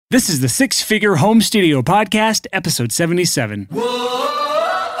This is the Six Figure Home Studio Podcast, episode 77. You're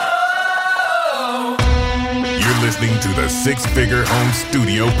listening to the Six Figure Home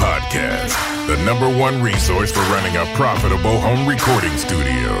Studio Podcast, the #1 resource for running a profitable home recording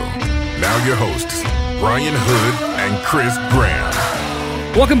studio. Now your hosts, Brian Hood and Chris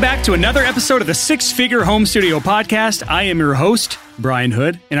Graham. Welcome back to another episode of the Six Figure Home Studio Podcast. I am your host, Brian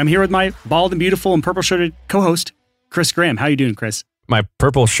Hood, and I'm here with my bald and beautiful and purple-shirted co-host, Chris Graham. How you doing, Chris? My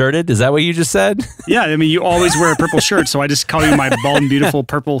purple-shirted? Is that what you just said? Yeah, I mean, you always wear a purple shirt, so I just call you my bald and beautiful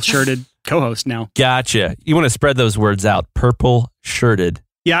purple-shirted co-host now. Gotcha. You want to spread those words out. Purple-shirted.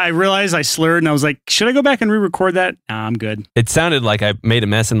 Yeah, I realized I slurred, and I was like, should I go back and re-record that? Nah, I'm good. It sounded like I made a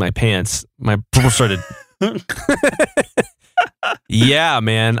mess in my pants. My purple-shirted. Yeah,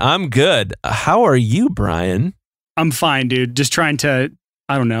 man, I'm good. How are you, Brian? I'm fine, dude. Just trying to,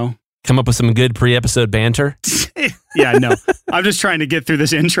 I don't know. Come up with some good pre-episode banter? Yeah, no. I'm just trying to get through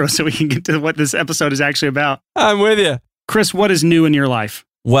this intro so we can get to what this episode is actually about. I'm with you. Chris, what is new in your life?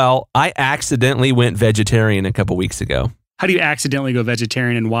 Well, I accidentally went vegetarian a couple weeks ago. How do you accidentally go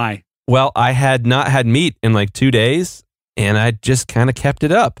vegetarian and why? Well, I had not had meat in like 2 days, and I just kind of kept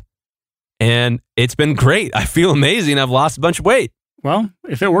it up. And it's been great. I feel amazing. I've lost a bunch of weight. Well,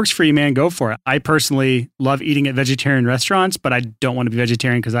 if it works for you, man, go for it. I personally love eating at vegetarian restaurants, but I don't want to be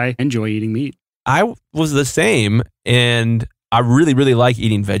vegetarian because I enjoy eating meat. I was the same, and I really, really like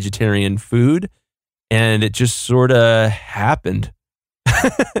eating vegetarian food, and it just sort of happened.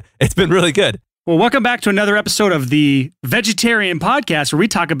 It's been really good. Well, welcome back to another episode of the Vegetarian Podcast, where we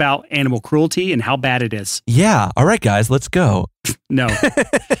talk about animal cruelty and how bad it is. Yeah. All right, guys, let's go. No.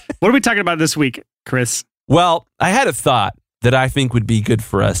 What are we talking about this week, Chris? Well, I had a thought that I think would be good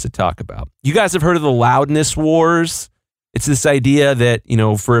for us to talk about. You guys have heard of the loudness wars? It's this idea that,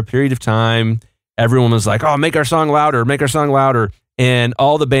 for a period of time, everyone was like, oh, make our song louder, make our song louder. And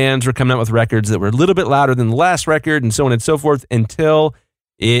all the bands were coming out with records that were a little bit louder than the last record and so on and so forth until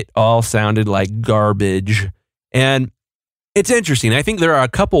it all sounded like garbage. And it's interesting. I think there are a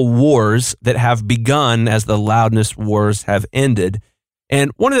couple wars that have begun as the loudness wars have ended.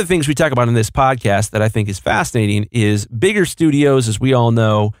 And one of the things we talk about in this podcast that I think is fascinating is bigger studios, as we all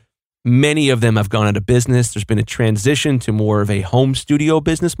know, many of them have gone out of business. There's been a transition to more of a home studio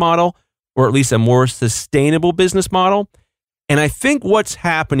business model, or at least a more sustainable business model. And I think what's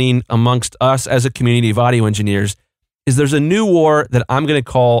happening amongst us as a community of audio engineers is there's a new war that I'm going to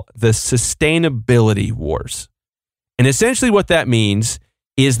call the sustainability wars. And essentially what that means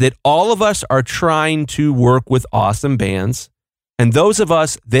is that all of us are trying to work with awesome bands. And those of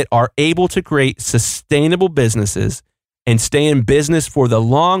us that are able to create sustainable businesses and stay in business for the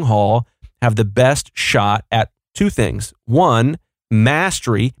long haul have the best shot at two things. One,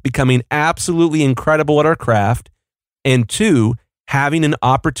 mastery, becoming absolutely incredible at our craft. And two, having an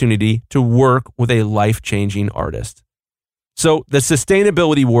opportunity to work with a life-changing artist. So the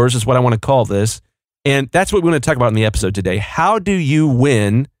sustainability wars is what I want to call this. And that's what we want to talk about in the episode today. How do you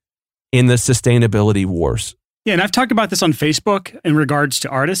win in the sustainability wars? Yeah, and I've talked about this on Facebook in regards to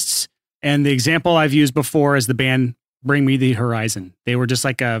artists. And the example I've used before is the band Bring Me the Horizon. They were just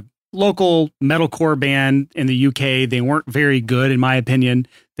like a local metalcore band in the UK. They weren't very good, in my opinion.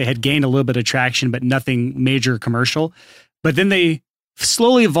 They had gained a little bit of traction, but nothing major commercial. But then they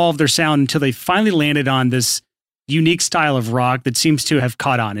slowly evolved their sound until they finally landed on this unique style of rock that seems to have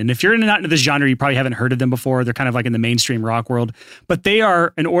caught on. And if you're not into this genre, you probably haven't heard of them before. They're kind of like in the mainstream rock world, but they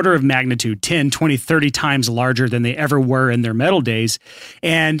are an order of magnitude, 10, 20, 30 times larger than they ever were in their metal days.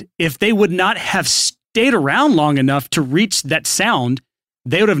 And if they would not have stayed around long enough to reach that sound,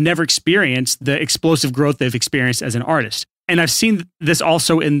 they would have never experienced the explosive growth they've experienced as an artist. And I've seen this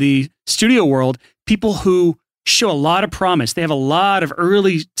also in the studio world, people who show a lot of promise. They have a lot of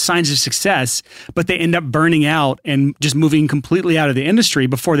early signs of success, but they end up burning out and just moving completely out of the industry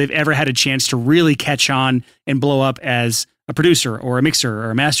before they've ever had a chance to really catch on and blow up as a producer or a mixer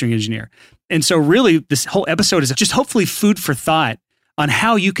or a mastering engineer. And so really this whole episode is just hopefully food for thought on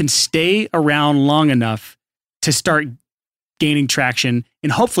how you can stay around long enough to start gaining traction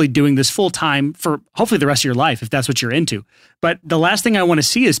and hopefully doing this full time for hopefully the rest of your life, if that's what you're into. But the last thing I want to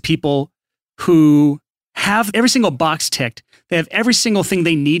see is people who have every single box ticked. They have every single thing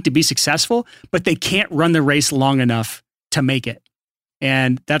they need to be successful, but they can't run the race long enough to make it.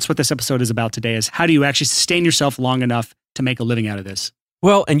 And that's what this episode is about today, is how do you actually sustain yourself long enough to make a living out of this?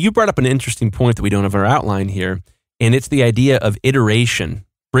 Well, and you brought up an interesting point that we don't have our outline here, and it's the idea of iteration.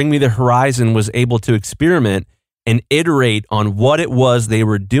 Bring Me the Horizon was able to experiment and iterate on what it was they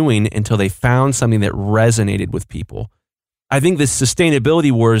were doing until they found something that resonated with people. I think this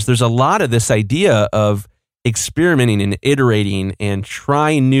sustainability wars, there's a lot of this idea of experimenting and iterating and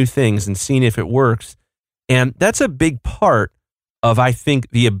trying new things and seeing if it works. And that's a big part of, I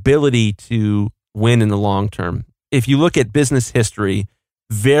think, the ability to win in the long term. If you look at business history,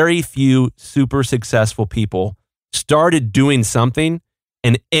 very few super successful people started doing something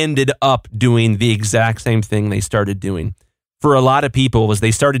and ended up doing the exact same thing they started doing. For a lot of people, was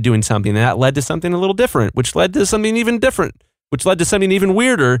they started doing something and that led to something a little different, which led to something even different, which led to something even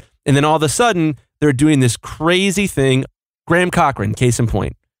weirder. And then all of a sudden, they're doing this crazy thing. Graham Cochran, case in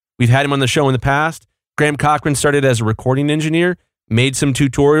point. We've had him on the show in the past. Graham Cochran started as a recording engineer, made some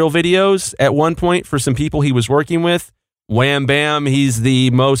tutorial videos at one point for some people he was working with. Wham bam, he's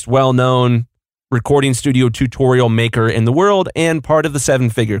the most well-known recording studio tutorial maker in the world and part of the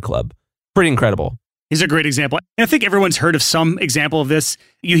 7-figure club. Pretty incredible. He's a great example. And I think everyone's heard of some example of this.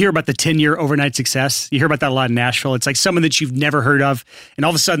 You hear about the 10-year overnight success. You hear about that a lot in Nashville. It's like someone that you've never heard of, and all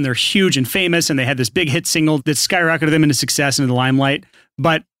of a sudden they're huge and famous, and they had this big hit single that skyrocketed them into success and into the limelight.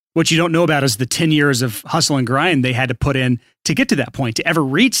 But what you don't know about is the 10 years of hustle and grind they had to put in to get to that point, to ever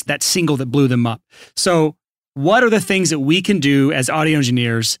reach that single that blew them up. So what are the things that we can do as audio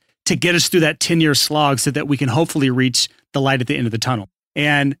engineers to get us through that 10-year slog so that we can hopefully reach the light at the end of the tunnel?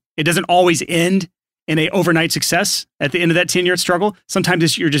 And it doesn't always end in a overnight success at the end of that 10-year struggle.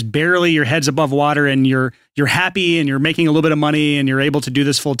 Sometimes you're just barely, your head's above water, and you're happy and you're making a little bit of money and you're able to do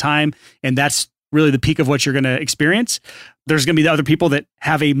this full time. And that's really the peak of what you're going to experience. There's going to be the other people that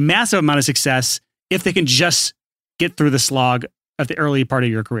have a massive amount of success if they can just get through the slog of the early part of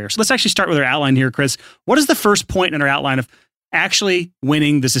your career. So let's actually start with our outline here, Chris. What is the first point in our outline of actually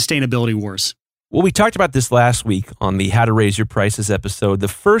winning the sustainability wars? Well, we talked about this last week on the How to Raise Your Prices episode. The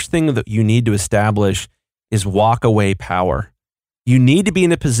first thing that you need to establish is walk-away power. You need to be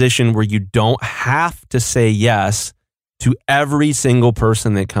in a position where you don't have to say yes to every single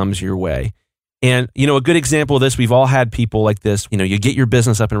person that comes your way. And, a good example of this, we've all had people like this. You get your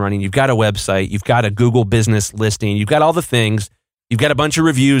business up and running. You've got a website. You've got a Google business listing. You've got all the things. You've got a bunch of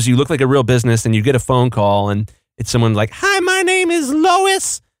reviews. You look like a real business, and you get a phone call, and it's someone like, "Hi, my name is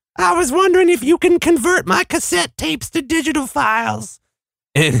Lois. I was wondering if you can convert my cassette tapes to digital files."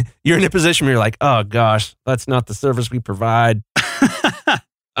 And you're in a position where you're like, "Oh gosh, that's not the service we provide."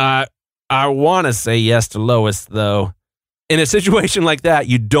 I want to say yes to Lois, though. In a situation like that,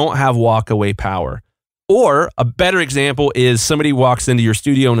 you don't have walk-away power. Or a better example is somebody walks into your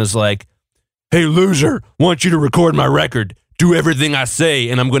studio and is like, "Hey, loser, want you to record my record. Do everything I say,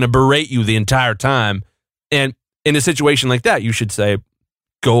 and I'm going to berate you the entire time." And in a situation like that, you should say,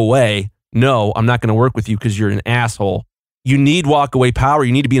 "Go away. No, I'm not going to work with you because you're an asshole." You need walk-away power.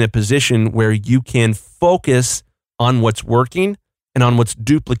 You need to be in a position where you can focus on what's working and on what's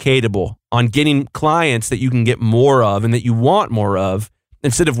duplicatable, on getting clients that you can get more of and that you want more of,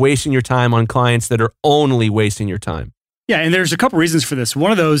 instead of wasting your time on clients that are only wasting your time. Yeah, and there's a couple reasons for this. One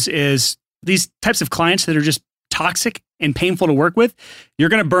of those is these types of clients that are just toxic and painful to work with. You're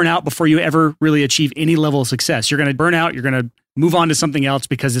going to burn out before you ever really achieve any level of success. You're going to burn out. You're going to move on to something else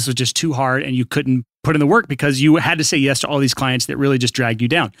because this was just too hard and you couldn't put in the work because you had to say yes to all these clients that really just dragged you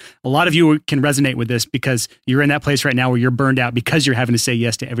down. A lot of you can resonate with this because you're in that place right now where you're burned out because you're having to say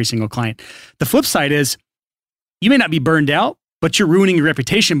yes to every single client. The flip side is you may not be burned out, but you're ruining your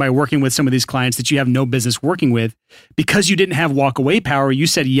reputation by working with some of these clients that you have no business working with because you didn't have walk-away power. You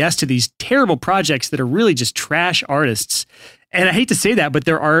said yes to these terrible projects that are really just trash artists. And I hate to say that, but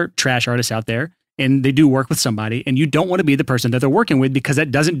there are trash artists out there and they do work with somebody, and you don't want to be the person that they're working with because that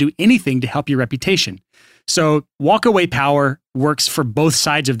doesn't do anything to help your reputation. So walk-away power works for both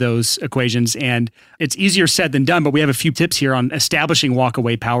sides of those equations, and it's easier said than done, but we have a few tips here on establishing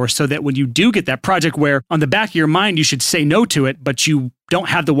walk-away power so that when you do get that project where on the back of your mind you should say no to it, but you don't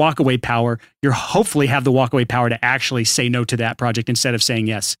have the walk-away power, you hopefully have the walk-away power to actually say no to that project instead of saying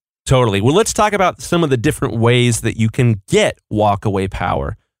yes. Totally. Well, let's talk about some of the different ways that you can get walk-away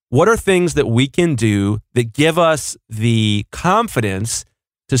power. What are things that we can do that give us the confidence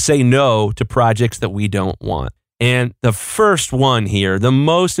to say no to projects that we don't want? And the first one here, the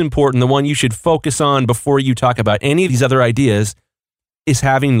most important, the one you should focus on before you talk about any of these other ideas, is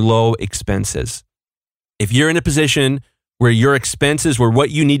having low expenses. If you're in a position where your expenses, where what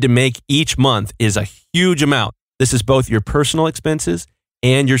you need to make each month is a huge amount, this is both your personal expenses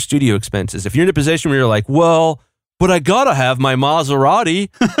and your studio expenses. If you're in a position where you're like, well, but I gotta have my Maserati.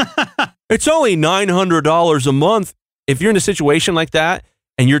 It's only $900 a month. If you're in a situation like that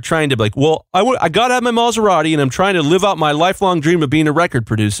and you're trying to be like, well, I gotta have my Maserati and I'm trying to live out my lifelong dream of being a record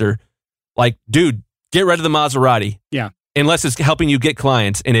producer. Like, dude, get rid of the Maserati. Yeah. Unless it's helping you get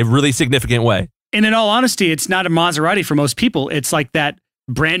clients in a really significant way. And in all honesty, it's not a Maserati for most people. It's like that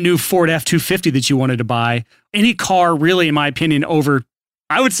brand new Ford F-250 that you wanted to buy, any car really, in my opinion,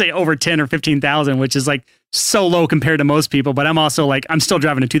 I would say over 10 or 15,000, which is like so low compared to most people. But I'm still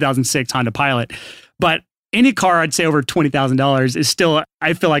driving a 2006 Honda Pilot. But any car I'd say over $20,000 is still,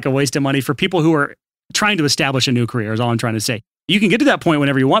 I feel like, a waste of money for people who are trying to establish a new career, is all I'm trying to say. You can get to that point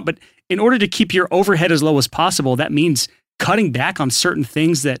whenever you want, but in order to keep your overhead as low as possible, that means cutting back on certain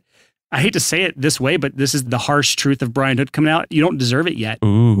things that, I hate to say it this way, but this is the harsh truth of Brian Hood coming out. You don't deserve it yet.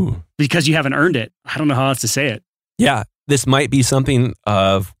 Ooh. Because you haven't earned it. I don't know how else to say it. Yeah, this might be something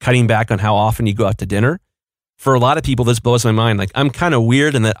of cutting back on how often you go out to dinner. For a lot of people, this blows my mind. Like, I'm kind of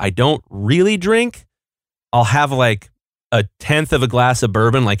weird in that I don't really drink. I'll have like a 1/10 of a glass of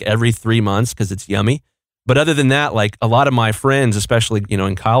bourbon like every 3 months because it's yummy. But other than that, like a lot of my friends, especially,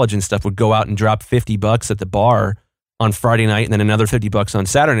 in college and stuff, would go out and drop $50 at the bar on Friday night and then another $50 on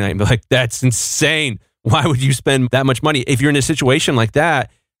Saturday night and be like, that's insane. Why would you spend that much money? If you're in a situation like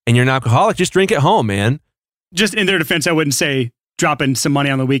that and you're an alcoholic, just drink at home, man. Just in their defense, I wouldn't say dropping some money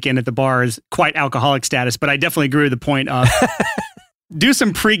on the weekend at the bar is quite alcoholic status, but I definitely agree with the point of do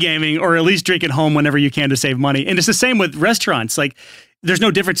some pre-gaming or at least drink at home whenever you can to save money. And it's the same with restaurants. Like, there's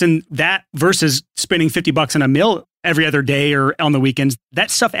no difference in that versus spending $50 on a meal every other day or on the weekends. That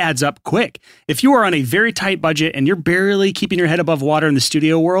stuff adds up quick. If you are on a very tight budget and you're barely keeping your head above water in the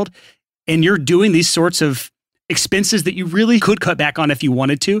studio world, and you're doing these sorts of expenses that you really could cut back on if you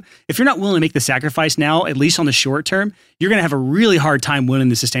wanted to, if you're not willing to make the sacrifice now, at least on the short term, you're going to have a really hard time winning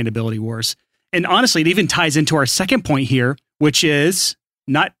the sustainability wars. And honestly, it even ties into our second point here, which is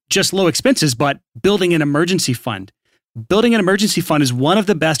not just low expenses, but building an emergency fund. Building an emergency fund is one of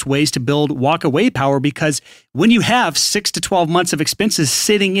the best ways to build walk-away power, because when you have 6 to 12 months of expenses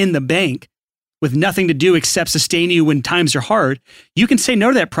sitting in the bank with nothing to do except sustain you when times are hard, you can say no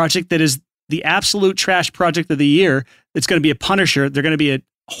to that project that is the absolute trash project of the year. It's going to be a punisher. They're going to be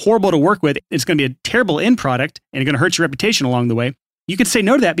horrible to work with. It's going to be a terrible end product and going to hurt your reputation along the way. You can say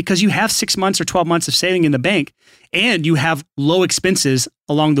no to that because you have 6 months or 12 months of saving in the bank and you have low expenses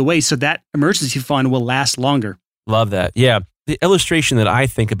along the way. So that emergency fund will last longer. Love that. Yeah. The illustration that I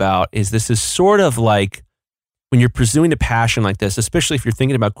think about is this is sort of like when you're pursuing a passion like this, especially if you're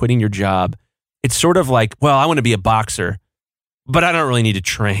thinking about quitting your job, it's sort of like, well, I want to be a boxer, but I don't really need to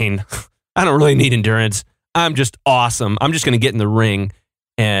train. I don't really need endurance. I'm just awesome. I'm just going to get in the ring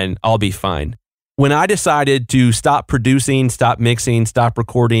and I'll be fine. When I decided to stop producing, stop mixing, stop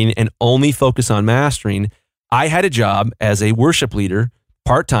recording, and only focus on mastering, I had a job as a worship leader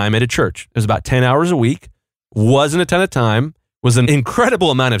part-time at a church. It was about 10 hours a week. Wasn't a ton of time, was an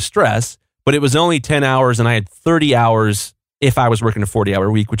incredible amount of stress, but it was only 10 hours and I had 30 hours if I was working a 40-hour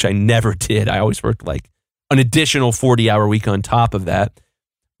week, which I never did. I always worked like an additional 40-hour week on top of that.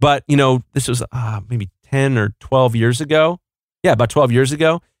 But, this was maybe 10 or 12 years ago. Yeah, about 12 years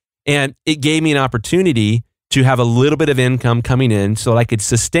ago. And it gave me an opportunity to have a little bit of income coming in so that I could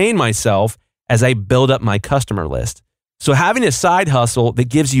sustain myself as I build up my customer list. So having a side hustle that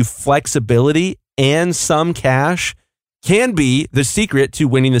gives you flexibility and some cash can be the secret to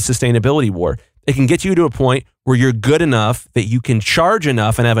winning the sustainability war. It can get you to a point where you're good enough that you can charge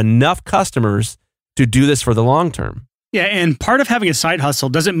enough and have enough customers to do this for the long term. Yeah, and part of having a side hustle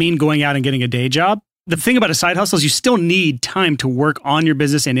doesn't mean going out and getting a day job. The thing about a side hustle is you still need time to work on your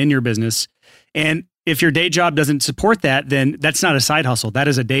business and in your business. And if your day job doesn't support that, then that's not a side hustle. That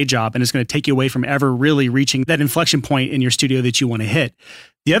is a day job, and it's going to take you away from ever really reaching that inflection point in your studio that you want to hit.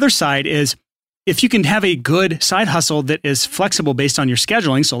 The other side is if you can have a good side hustle that is flexible based on your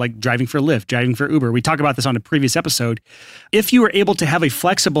scheduling, so like driving for Lyft, driving for Uber, we talked about this on a previous episode. If you are able to have a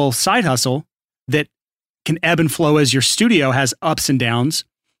flexible side hustle that can ebb and flow as your studio has ups and downs,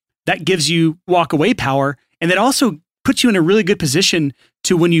 that gives you walk away power. And that also puts you in a really good position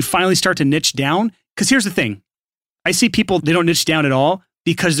to when you finally start to niche down. Because here's the thing. I see people, they don't niche down at all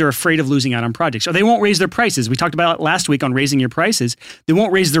because they're afraid of losing out on projects, or they won't raise their prices. We talked about it last week on raising your prices. They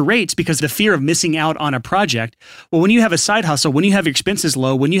won't raise their rates because of the fear of missing out on a project. Well, when you have a side hustle, when you have your expenses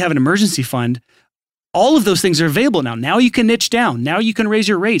low, when you have an emergency fund, all of those things are available now. Now you can niche down. Now you can raise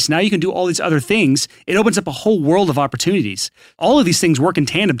your rates. Now you can do all these other things. It opens up a whole world of opportunities. All of these things work in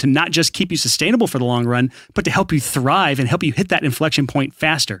tandem to not just keep you sustainable for the long run, but to help you thrive and help you hit that inflection point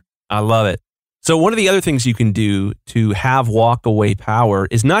faster. I love it. So one of the other things you can do to have walk away power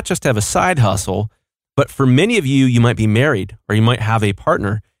is not just to have a side hustle, but for many of you, you might be married or you might have a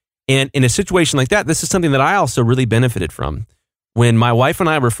partner. And in a situation like that, this is something that I also really benefited from. When my wife and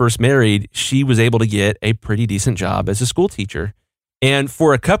I were first married, she was able to get a pretty decent job as a school teacher. And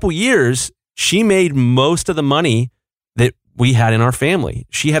for a couple years, she made most of the money that we had in our family.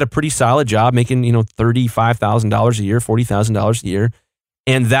 She had a pretty solid job making, $35,000 a year, $40,000 a year.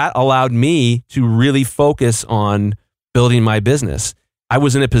 And that allowed me to really focus on building my business. I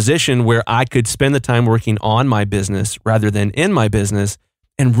was in a position where I could spend the time working on my business rather than in my business.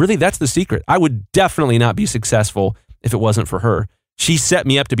 And really, that's the secret. I would definitely not be successful if it wasn't for her. She set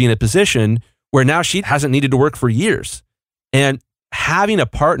me up to be in a position where now she hasn't needed to work for years. And having a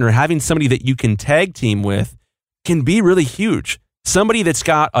partner, having somebody that you can tag team with can be really huge. Somebody that's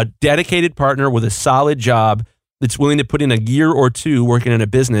got a dedicated partner with a solid job that's willing to put in a year or two working in a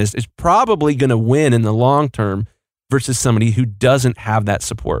business is probably going to win in the long term versus somebody who doesn't have that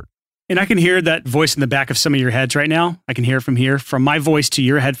support. And I can hear that voice in the back of some of your heads right now. I can hear it from here, from my voice to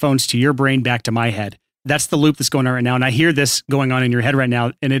your headphones to your brain back to my head. That's the loop that's going on right now. And I hear this going on in your head right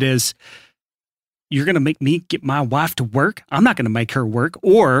now. And it is, you're going to make me get my wife to work? I'm not going to make her work.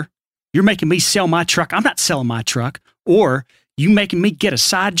 Or you're making me sell my truck. I'm not selling my truck. Or you making me get a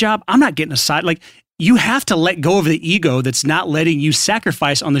side job. I'm not getting a side. Like, you have to let go of the ego that's not letting you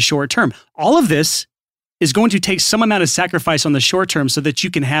sacrifice on the short term. All of this is going to take some amount of sacrifice on the short term so that you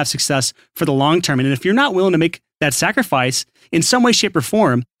can have success for the long term. And if you're not willing to make that sacrifice in some way, shape, or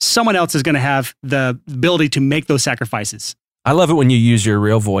form, someone else is going to have the ability to make those sacrifices. I love it when you use your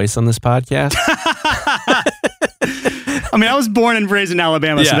real voice on this podcast. I mean, I was born and raised in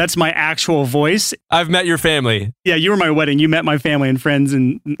Alabama, so that's my actual voice. I've met your family. Yeah, you were my wedding. You met my family and friends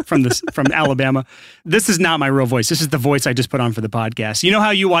from Alabama. This is not my real voice. This is the voice I just put on for the podcast. You know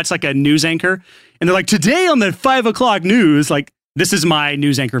how you watch like a news anchor and they're like, today on the 5 o'clock news, like, this is my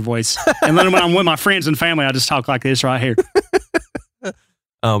news anchor voice. And then when I'm with my friends and family, I just talk like this right here.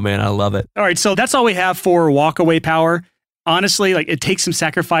 Oh man, I love it. All right, so that's all we have for walkaway power. Honestly, like, it takes some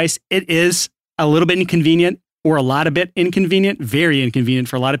sacrifice. It is a little bit inconvenient, or a lot of bit inconvenient, very inconvenient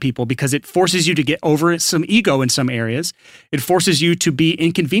for a lot of people, because it forces you to get over some ego in some areas. It forces you to be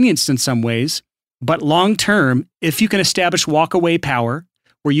inconvenienced in some ways. But long term, if you can establish walkaway power,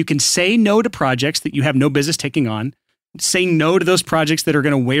 where you can say no to projects that you have no business taking on, say no to those projects that are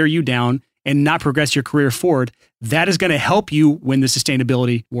going to wear you down and not progress your career forward, that is going to help you win the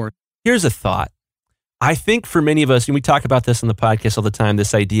sustainability war. Here's a thought. I think for many of us, and we talk about this on the podcast all the time,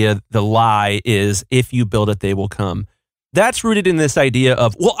 this idea, the lie is, if you build it, they will come. That's rooted in this idea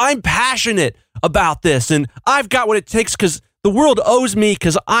of, well, I'm passionate about this and I've got what it takes because the world owes me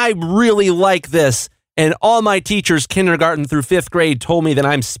because I really like this. And all my teachers, kindergarten through 5th grade, told me that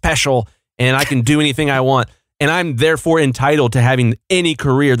I'm special and I can do anything I want. And I'm therefore entitled to having any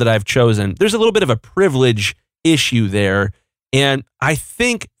career that I've chosen. There's a little bit of a privilege issue there. And I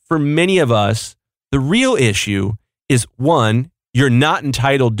think for many of us, the real issue is, one, you're not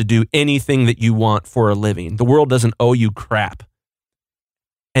entitled to do anything that you want for a living. The world doesn't owe you crap.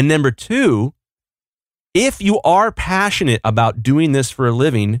 And number two, if you are passionate about doing this for a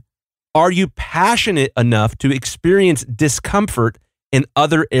living, are you passionate enough to experience discomfort in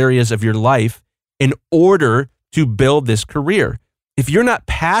other areas of your life in order to build this career? If you're not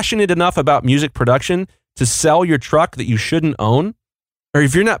passionate enough about music production to sell your truck that you shouldn't own, or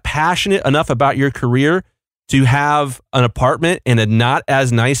if you're not passionate enough about your career to have an apartment in a not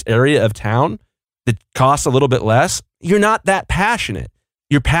as nice area of town that costs a little bit less, you're not that passionate.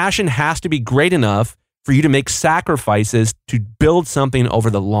 Your passion has to be great enough for you to make sacrifices to build something over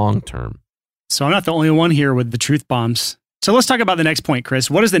the long term. So I'm not the only one here with the truth bombs. So let's talk about the next point, Chris.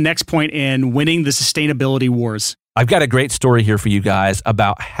 What is the next point in winning the sustainability wars? I've got a great story here for you guys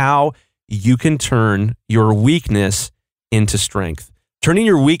about how you can turn your weakness into strength. Turning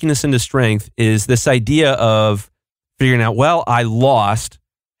your weakness into strength is this idea of figuring out, well, I lost.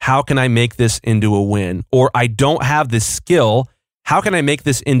 How can I make this into a win? Or I don't have this skill. How can I make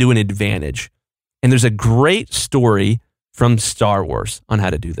this into an advantage? And there's a great story from Star Wars on how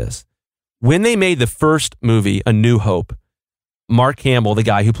to do this. When they made the first movie, A New Hope, Mark Hamill, the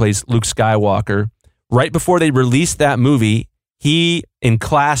guy who plays Luke Skywalker, right before they released that movie, he, in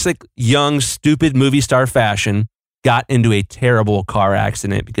classic young, stupid movie star fashion, got into a terrible car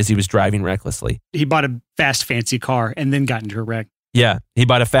accident because he was driving recklessly. He bought a fast, fancy car and then got into a wreck. Yeah, he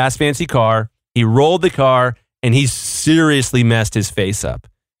bought a fast, fancy car. He rolled the car and he seriously messed his face up.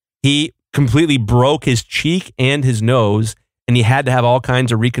 He completely broke his cheek and his nose, and he had to have all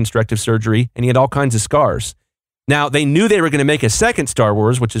kinds of reconstructive surgery, and he had all kinds of scars. Now, they knew they were going to make a second Star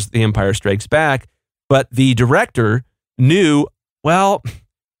Wars, which is The Empire Strikes Back, but the director knew, well,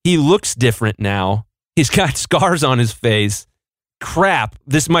 he looks different now. He's got scars on his face. Crap,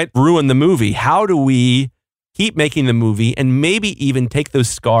 this might ruin the movie. How do we keep making the movie and maybe even take those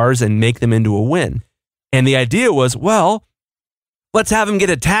scars and make them into a win? And the idea was, well, let's have him get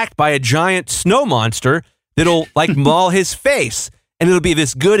attacked by a giant snow monster that'll like maul his face. And it'll be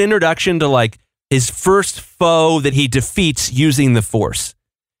this good introduction to like his first foe that he defeats using the Force.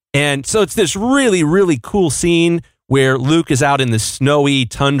 And so it's this really, really cool scene where Luke is out in the snowy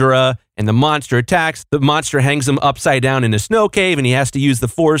tundra and the monster attacks. The monster hangs him upside down in a snow cave, and he has to use the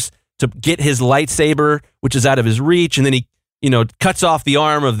Force to get his lightsaber, which is out of his reach. And then he, cuts off the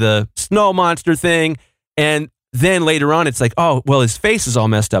arm of the snow monster thing. And then later on, it's like, oh, well, his face is all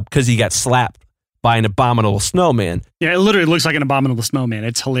messed up because he got slapped by an abominable snowman. Yeah, it literally looks like an abominable snowman.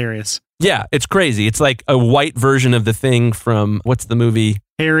 It's hilarious. Yeah, it's crazy. It's like a white version of the thing from, what's the movie?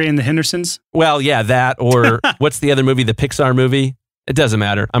 Harry and the Hendersons? Well, yeah, that, or what's the other movie, the Pixar movie? It doesn't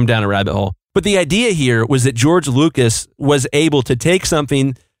matter. I'm down a rabbit hole. But the idea here was that George Lucas was able to take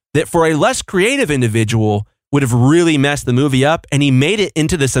something that for a less creative individual would have really messed the movie up, and he made it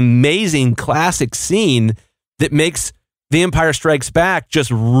into this amazing classic scene that makes The Empire Strikes Back just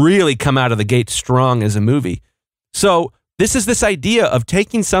really come out of the gate strong as a movie. So this is this idea of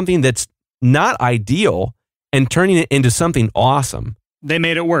taking something that's not ideal and turning it into something awesome. They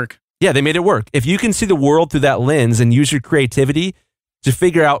made it work. Yeah, they made it work. If you can see the world through that lens and use your creativity to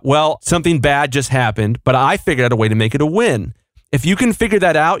figure out, well, something bad just happened, but I figured out a way to make it a win. If you can figure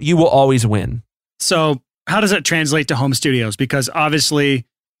that out, you will always win. So how does it translate to home studios? Because obviously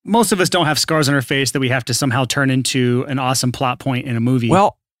most of us don't have scars on our face that we have to somehow turn into an awesome plot point in a movie.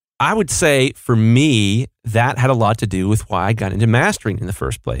 Well, I would say for me, that had a lot to do with why I got into mastering in the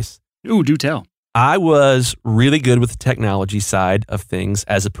first place. Ooh, do tell. I was really good with the technology side of things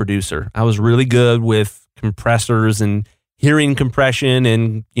as a producer. I was really good with compressors and hearing compression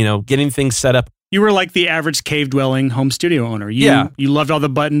and, getting things set up. You were like the average cave-dwelling home studio owner. You loved all the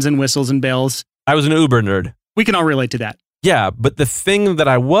buttons and whistles and bells. I was an Uber nerd. We can all relate to that. Yeah, but the thing that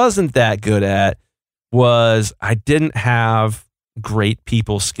I wasn't that good at was I didn't have great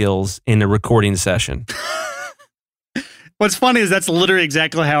people skills in a recording session. What's funny is that's literally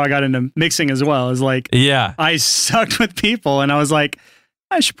exactly how I got into mixing as well. Is like, yeah, I sucked with people, and I was like,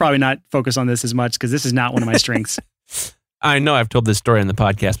 I should probably not focus on this as much because this is not one of my strengths. I know I've told this story on the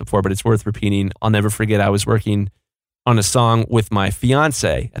podcast before, but it's worth repeating. I'll never forget I was working on a song with my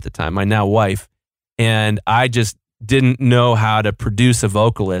fiance at the time, my now wife, and I just didn't know how to produce a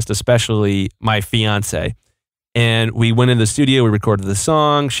vocalist, especially my fiance. And we went in the studio, we recorded the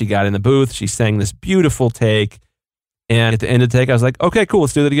song, she got in the booth, she sang this beautiful take. And at the end of the take, I was like, okay, cool,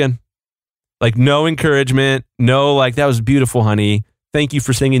 let's do that again. Like, no encouragement, no, like, that was beautiful, honey. Thank you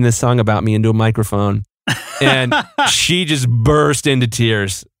for singing this song about me into a microphone. And she just burst into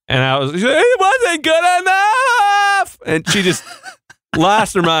tears. And I was, it wasn't good enough. And she just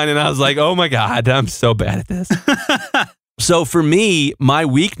lost her mind. And I was like, oh my God, I'm so bad at this. So for me, my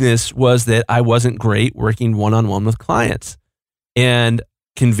weakness was that I wasn't great working one-on-one with clients. And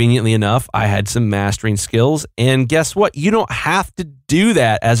conveniently enough, I had some mastering skills. And guess what? You don't have to do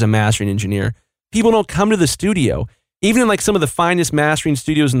that as a mastering engineer. People don't come to the studio. Even in like some of the finest mastering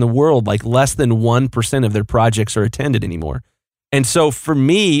studios in the world, like less than 1% of their projects are attended anymore. And so for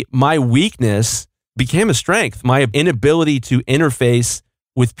me, my weakness became a strength. My inability to interface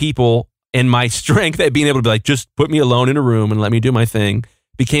with people and my strength at being able to be like, just put me alone in a room and let me do my thing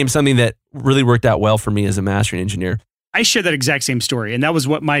became something that really worked out well for me as a mastering engineer. I share that exact same story. And that was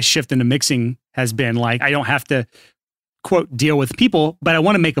what my shift into mixing has been like. I don't have to, quote, deal with people, but I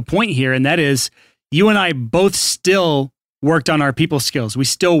want to make a point here. And that is, you and I both still worked on our people skills. We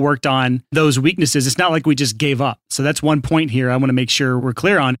still worked on those weaknesses. It's not like we just gave up. So that's one point here I want to make sure we're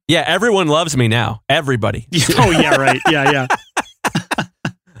clear on. Yeah, everyone loves me now. Everybody. Oh, yeah, right. Yeah.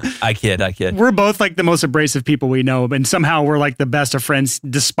 I kid. We're both like the most abrasive people we know, and somehow we're like the best of friends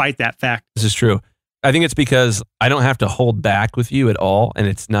despite that fact. This is true. I think it's because I don't have to hold back with you at all. And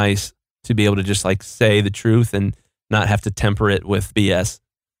it's nice to be able to just like say the truth and not have to temper it with BS.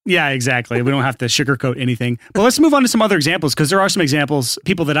 Yeah, exactly. We don't have to sugarcoat anything. But let's move on to some other examples, because there are some examples,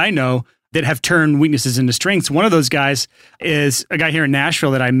 people that I know that have turned weaknesses into strengths. One of those guys is a guy here in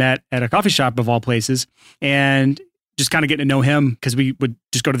Nashville that I met at a coffee shop of all places, and just kind of getting to know him because we would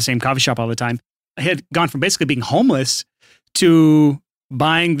just go to the same coffee shop all the time. I had gone from basically being homeless to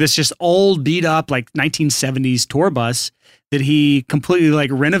buying this just old beat up like 1970s tour bus that he completely like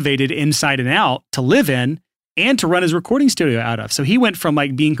renovated inside and out to live in and to run his recording studio out of. So he went from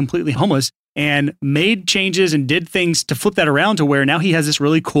like being completely homeless and made changes and did things to flip that around to where now he has this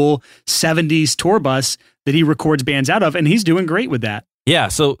really cool 70s tour bus that he records bands out of, and he's doing great with that. Yeah.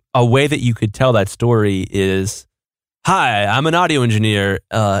 So a way that you could tell that story is, hi, I'm an audio engineer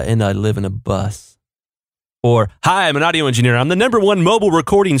and I live in a bus. Or, hi, I'm an audio engineer. I'm the #1 mobile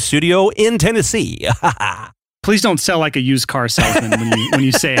recording studio in Tennessee. Please don't sell like a used car salesman when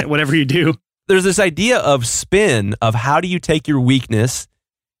you say it, whatever you do. There's this idea of spin of how do you take your weakness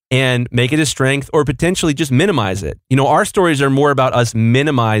and make it a strength or potentially just minimize it. Our stories are more about us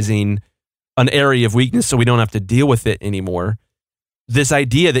minimizing an area of weakness so we don't have to deal with it anymore. This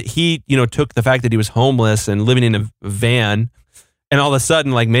idea that he, took the fact that he was homeless and living in a van and all of a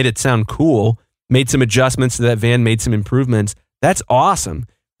sudden made it sound cool, made some adjustments to that van, made some improvements. That's awesome.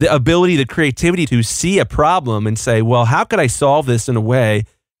 The ability, the creativity to see a problem and say, well, how could I solve this in a way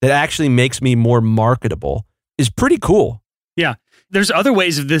that actually makes me more marketable is pretty cool. Yeah. There's other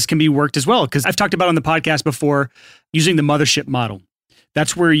ways of this can be worked as well, because I've talked about on the podcast before using the mothership model.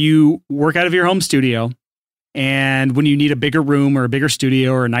 That's where you work out of your home studio. And when you need a bigger room or a bigger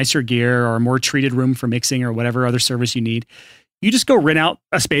studio or nicer gear or a more treated room for mixing or whatever other service you need, you just go rent out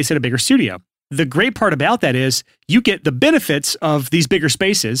a space at a bigger studio. The great part about that is you get the benefits of these bigger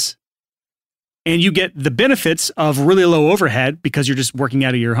spaces and you get the benefits of really low overhead because you're just working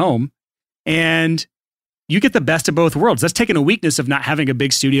out of your home, and you get the best of both worlds. That's taking a weakness of not having a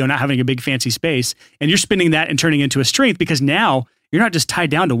big studio, not having a big fancy space, and you're spinning that and turning it into a strength because now you're not just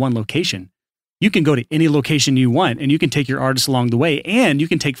tied down to one location. You can go to any location you want and you can take your artists along the way, and you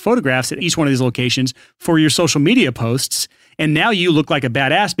can take photographs at each one of these locations for your social media posts. And now you look like a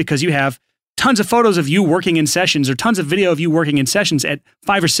badass because you have tons of photos of you working in sessions or tons of video of you working in sessions at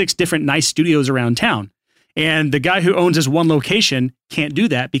 5 or 6 different nice studios around town. And the guy who owns this one location can't do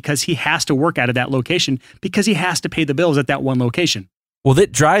that because he has to work out of that location because he has to pay the bills at that one location. Well,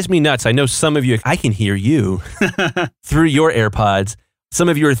 that drives me nuts. I know some of you, I can hear you through your AirPods. Some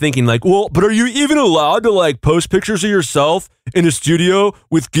of you are thinking well, but are you even allowed to post pictures of yourself in a studio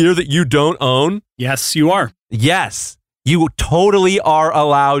with gear that you don't own? Yes, you are. Yes, you totally are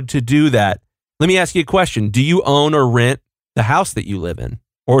allowed to do that. Let me ask you a question. Do you own or rent the house that you live in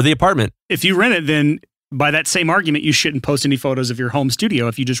or the apartment? If you rent it, then by that same argument, you shouldn't post any photos of your home studio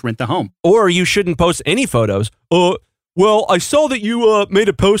if you just rent the home. Or you shouldn't post any photos. Well, I saw that you made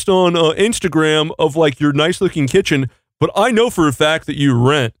a post on Instagram of your nice looking kitchen, but I know for a fact that you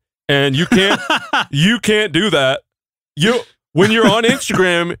rent and you can't do that. When you're on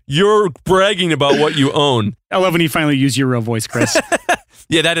Instagram, you're bragging about what you own. I love when you finally use your real voice, Chris.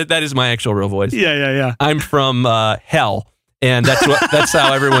 Yeah, that is my actual real voice. Yeah. I'm from hell, and that's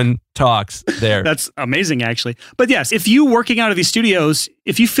how everyone talks there. That's amazing, actually. But yes, if you working out of these studios,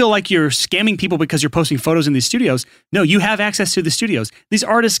 if you feel like you're scamming people because you're posting photos in these studios, no, you have access to the studios. These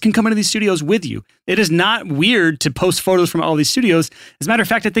artists can come into these studios with you. It is not weird to post photos from all these studios. As a matter of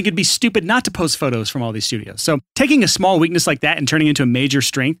fact, I think it'd be stupid not to post photos from all these studios. So taking a small weakness like that and turning it into a major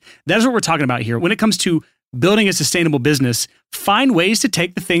strength, that is what we're talking about here. When it comes to building a sustainable business, find ways to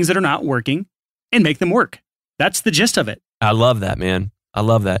take the things that are not working and make them work. That's the gist of it. I love that, man. I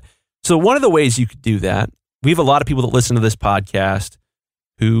love that. So one of the ways you could do that, we have a lot of people that listen to this podcast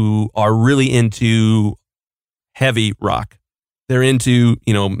who are really into heavy rock. They're into,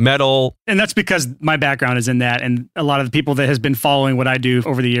 metal. And that's because my background is in that. And a lot of the people that has been following what I do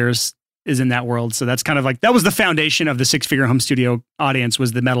over the years is in that world. So that's kind of that was the foundation of the Six Figure Home Studio audience,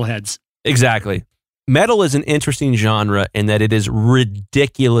 was the metalheads. Exactly. Metal is an interesting genre in that it is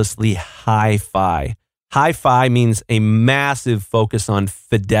ridiculously hi-fi. Hi-fi means a massive focus on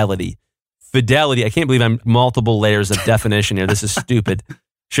fidelity. Fidelity. I can't believe I'm multiple layers of definition here. This is stupid.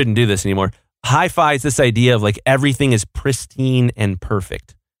 Shouldn't do this anymore. Hi-fi is this idea of everything is pristine and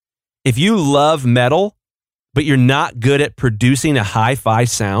perfect. If you love metal, but you're not good at producing a hi-fi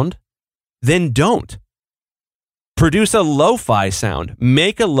sound, then don't. Produce a lo-fi sound.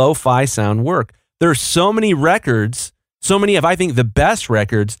 Make a lo-fi sound work. There are so many records, so many of, I think, the best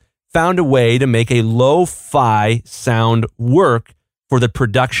records found a way to make a lo-fi sound work for the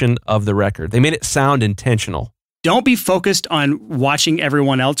production of the record. They made it sound intentional. Don't be focused on watching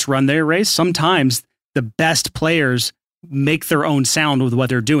everyone else run their race. Sometimes the best players make their own sound with what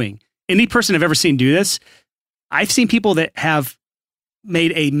they're doing. Any person I've ever seen do this, I've seen people that have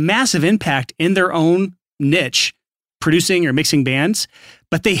made a massive impact in their own niche, producing or mixing bands,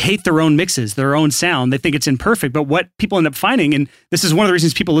 but they hate their own mixes, their own sound. They think it's imperfect. But what people end up finding, and this is one of the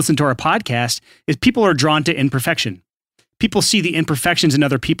reasons people listen to our podcast, is people are drawn to imperfection. People see the imperfections in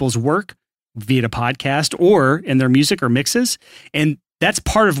other people's work via a podcast or in their music or mixes. And that's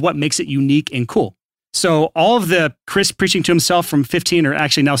part of what makes it unique and cool. So all of the Chris preaching to himself from 15 or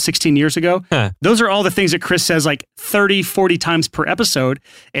actually now 16 years ago, those are all the things that Chris says 30, 40 times per episode.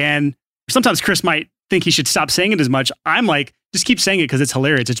 And sometimes Chris might think he should stop saying it as much. I'm just keep saying it because it's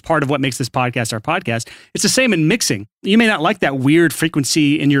hilarious. It's part of what makes this podcast our podcast. It's the same in mixing. You may not like that weird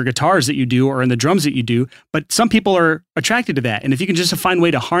frequency in your guitars that you do or in the drums that you do, but some people are attracted to that. And if you can just find a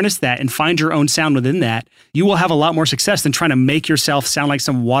way to harness that and find your own sound within that, you will have a lot more success than trying to make yourself sound like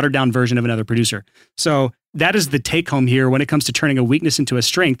some watered down version of another producer. So that is the take home here when it comes to turning a weakness into a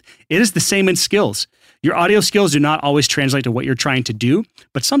strength. It is the same in skills. Your audio skills do not always translate to what you're trying to do,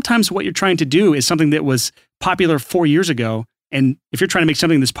 but sometimes what you're trying to do is something that was popular 4 years ago. And if you're trying to make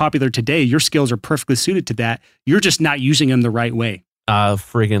something that's popular today, your skills are perfectly suited to that. You're just not using them the right way. I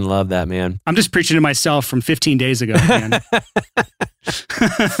friggin' love that, man. I'm just preaching to myself from 15 days ago, man.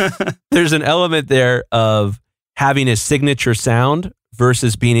 There's an element there of having a signature sound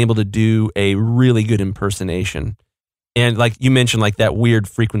versus being able to do a really good impersonation. And like you mentioned, like that weird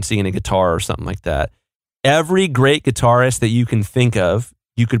frequency in a guitar or something like that. Every great guitarist that you can think of,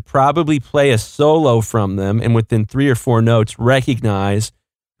 you could probably play a solo from them and within 3 or 4 notes recognize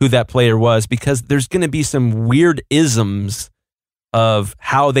who that player was, because there's going to be some weird isms of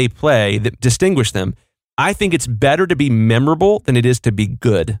how they play that distinguish them. I think it's better to be memorable than it is to be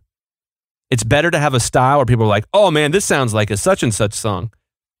good. It's better to have a style where people are like, oh man, this sounds like a such and such song.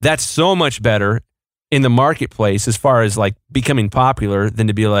 That's so much better in the marketplace as far as like becoming popular than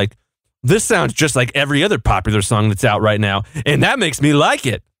to be like, this sounds just like every other popular song that's out right now, and that makes me like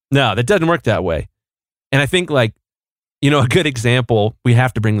it. No, that doesn't work that way. And I think like, you know, a good example, we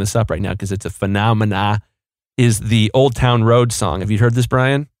have to bring this up right now because it's a phenomena, is the Old Town Road song. Have you heard this,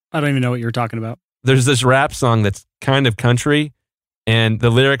 Brian? I don't even know what you're talking about. There's this rap song that's kind of country, and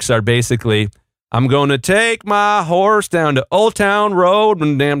the lyrics are basically, I'm going to take my horse down to Old Town Road,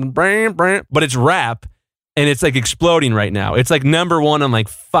 and but it's rap. And it's like exploding right now. It's like number 1 on like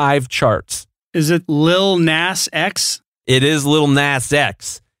 5 charts. Is it Lil Nas X? It is Lil Nas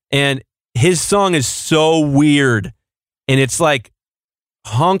X. And his song is so weird. And it's like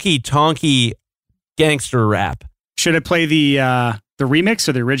honky-tonky gangster rap. Should I play the remix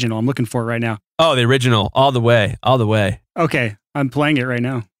or the original? I'm looking for it right now. Oh, the original. All the way. All the way. Okay. I'm playing it right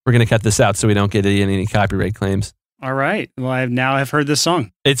now. We're going to cut this out so we don't get any copyright claims. All right. Well, I now have heard this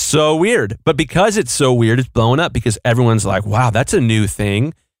song. It's so weird. But because it's so weird, it's blowing up because everyone's like, wow, that's a new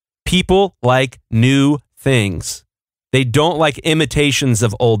thing. People like new things. They don't like imitations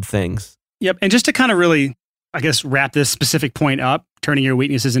of old things. Yep. And just to kind of really, I guess, wrap this specific point up, turning your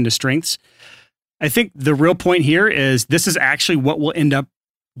weaknesses into strengths, I think the real point here is this is actually what will end up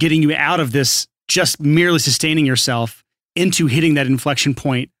getting you out of this just merely sustaining yourself into hitting that inflection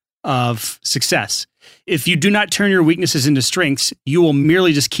point of success. If you do not turn your weaknesses into strengths, you will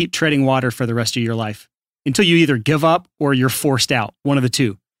merely just keep treading water for the rest of your life until you either give up or you're forced out, one of the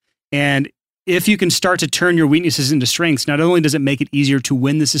two. And if you can start to turn your weaknesses into strengths, not only does it make it easier to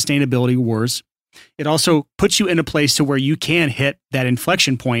win the sustainability wars, it also puts you in a place to where you can hit that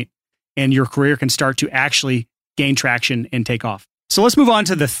inflection point and your career can start to actually gain traction and take off. So let's move on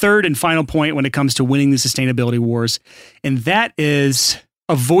to the third and final point when it comes to winning the sustainability wars, and that is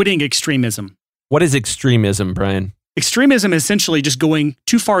avoiding extremism. What is extremism, Brian? Extremism is essentially just going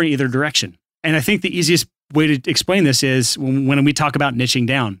too far in either direction. And I think the easiest way to explain this is when we talk about niching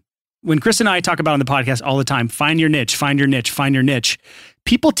down. When Chris and I talk about on the podcast all the time, find your niche, find your niche, find your niche,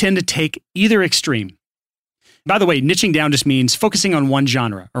 people tend to take either extreme. By the way, niching down just means focusing on one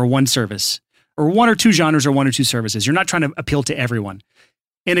genre or one service, or 1 or 2 genres or 1 or 2 services. You're not trying to appeal to everyone.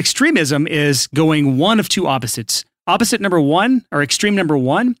 And extremism is going one of 2 opposites. Opposite number 1, or extreme number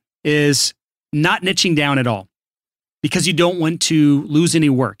 1, is not niching down at all because you don't want to lose any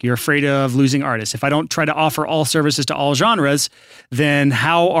work. You're afraid of losing artists. If I don't try to offer all services to all genres, then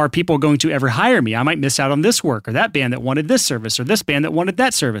how are people going to ever hire me? I might miss out on this work or that band that wanted this service or this band that wanted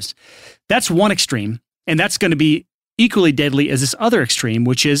that service. That's one extreme. And that's going to be equally deadly as this other extreme,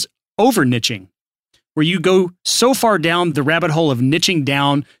 which is over niching, where you go so far down the rabbit hole of niching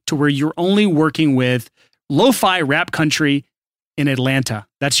down to where you're only working with lo-fi rap country in Atlanta.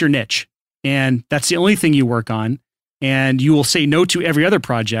 That's your niche. And that's the only thing you work on. And you will say no to every other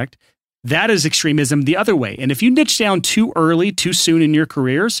project. That is extremism the other way. And if you niche down too early, too soon in your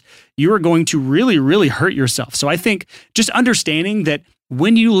careers, you are going to really, really hurt yourself. So I think just understanding that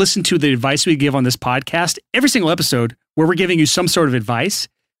when you listen to the advice we give on this podcast, every single episode where we're giving you some sort of advice,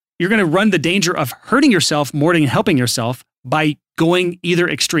 you're going to run the danger of hurting yourself more than helping yourself by going either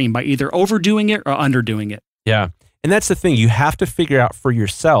extreme, by either overdoing it or underdoing it. Yeah. And that's the thing. You have to figure out for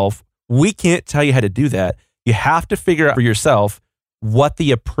yourself. We can't tell you how to do that. You have to figure out for yourself what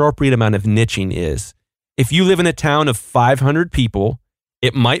the appropriate amount of niching is. If you live in a town of 500 people,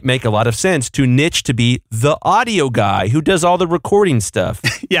 it might make a lot of sense to niche to be the audio guy who does all the recording stuff.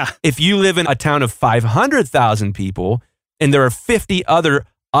 Yeah. If you live in a town of 500,000 people and there are 50 other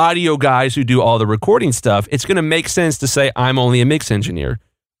audio guys who do all the recording stuff, it's going to make sense to say, I'm only a mix engineer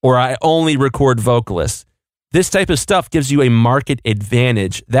or I only record vocalists. This type of stuff gives you a market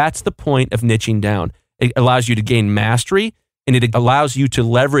advantage. That's the point of niching down. It allows you to gain mastery, and it allows you to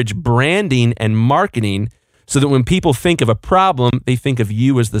leverage branding and marketing so that when people think of a problem, they think of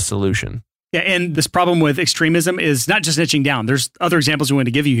you as the solution. Yeah, and this problem with extremism is not just niching down. There's other examples we want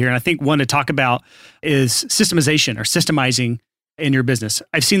to give you here. And I think one to talk about is systemization or systemizing in your business.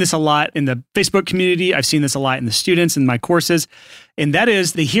 I've seen this a lot in the Facebook community. I've seen this a lot in the students in my courses. And that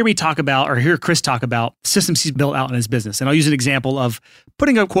is, they hear me talk about or hear Chris talk about systems he's built out in his business. And I'll use an example of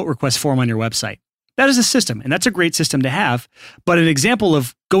putting a quote request form on your website. That is a system, and that's a great system to have. But an example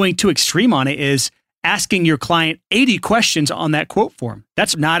of going too extreme on it is asking your client 80 questions on that quote form.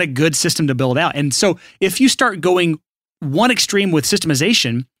 That's not a good system to build out. And so if you start going one extreme with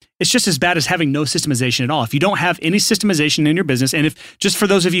systemization, it's just as bad as having no systemization at all. If you don't have any systemization in your business, and if just for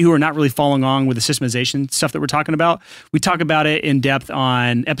those of you who are not really following on with the systemization stuff that we're talking about, we talk about it in depth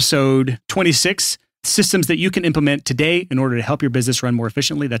on episode 26, systems that you can implement today in order to help your business run more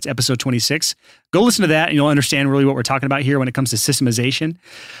efficiently. That's episode 26. Go listen to that and you'll understand really what we're talking about here when it comes to systemization.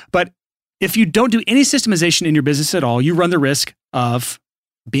 But if you don't do any systemization in your business at all, you run the risk of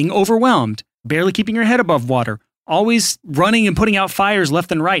being overwhelmed, barely keeping your head above water, always running and putting out fires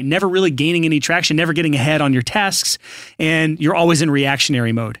left and right, never really gaining any traction, never getting ahead on your tasks, and you're always in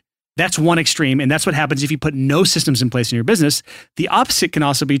reactionary mode. That's one extreme, and that's what happens if you put no systems in place in your business. The opposite can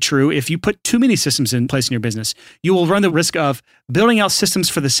also be true if you put too many systems in place in your business. You will run the risk of building out systems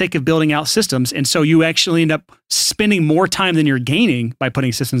for the sake of building out systems, and so you actually end up spending more time than you're gaining by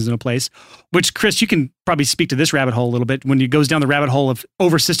putting systems into place, which, Chris, you can probably speak to this rabbit hole a little bit when it goes down the rabbit hole of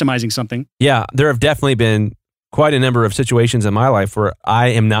over-systemizing something. Yeah, there have definitely been quite a number of situations in my life where I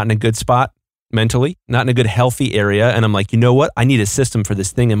am not in a good spot mentally, not in a good healthy area. And I'm like, you know what? I need a system for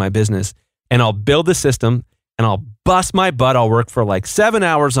this thing in my business. And I'll build the system and I'll bust my butt. I'll work for like 7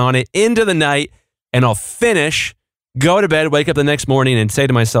 hours on it into the night and I'll finish, go to bed, wake up the next morning and say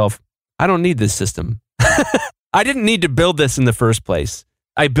to myself, I don't need this system. I didn't need to build this in the first place.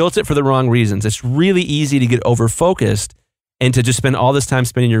 I built it for the wrong reasons. It's really easy to get over-focused and to just spend all this time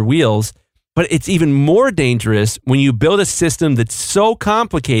spinning your wheels. But it's even more dangerous when you build a system that's so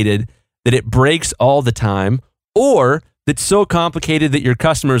complicated that it breaks all the time, or that's so complicated that your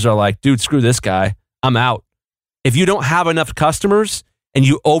customers are like, dude, screw this guy, I'm out. If you don't have enough customers and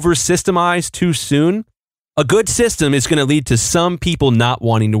you over-systemize too soon, a good system is going to lead to some people not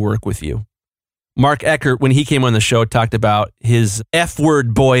wanting to work with you. Mark Eckert, when he came on the show, talked about his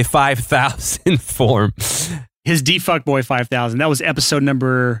F-word boy 5000 form. His defuck boy 5000. That was episode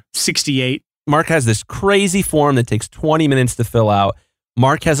number 68. Mark has this crazy form that takes 20 minutes to fill out.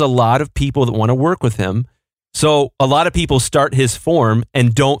 Mark has a lot of people that want to work with him. So a lot of people start his form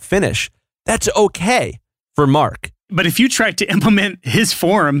and don't finish. That's okay for Mark. But if you try to implement his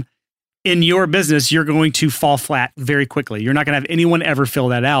form in your business, you're going to fall flat very quickly. You're not going to have anyone ever fill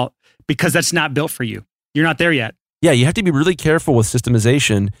that out because that's not built for you. You're not there yet. Yeah, you have to be really careful with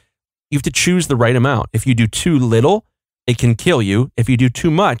systemization. You have to choose the right amount. If you do too little, it can kill you. If you do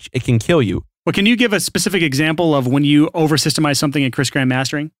too much, it can kill you. Well, can you give a specific example of when you over-systemize something in Chris Graham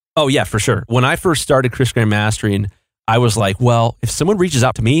Mastering? Oh, yeah, for sure. When I first started Chris Graham Mastering, I was like, well, if someone reaches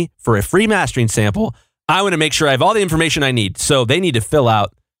out to me for a free mastering sample, I want to make sure I have all the information I need. So they need to fill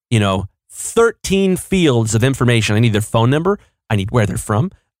out, 13 fields of information. I need their phone number. I need where they're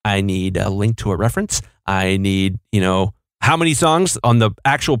from. I need a link to a reference. I need, how many songs on the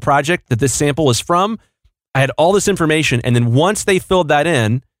actual project that this sample is from. I had all this information. And then once they filled that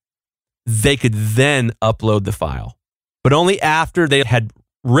in, they could then upload the file, but only after they had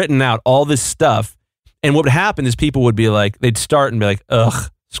written out all this stuff. And what would happen is people would be like, they'd start and be like,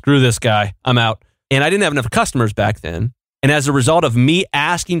 ugh, screw this guy, I'm out. And I didn't have enough customers back then. And as a result of me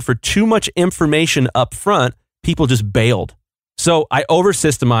asking for too much information up front, people just bailed. So I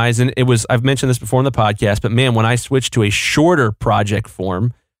over-systemized, and I've mentioned this before in the podcast, but man, when I switched to a shorter project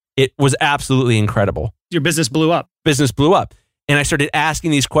form, it was absolutely incredible. Your business blew up. Business blew up. And I started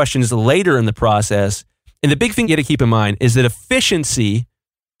asking these questions later in the process. And the big thing you got to keep in mind is that efficiency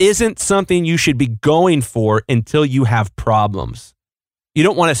isn't something you should be going for until you have problems. You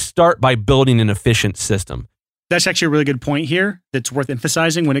don't want to start by building an efficient system. That's actually a really good point here that's worth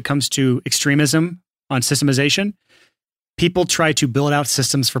emphasizing when it comes to extremism on systemization. People try to build out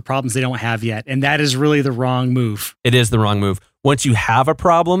systems for problems they don't have yet. And that is really the wrong move. It is the wrong move. Once you have a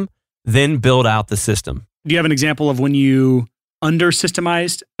problem, then build out the system. Do you have an example of when you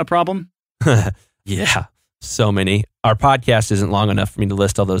under-systemized a problem? Yeah, so many. Our podcast isn't long enough for me to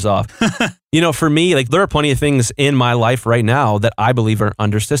list all those off. For me, there are plenty of things in my life right now that I believe are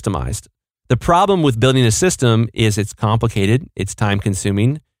under-systemized. The problem with building a system is it's complicated, it's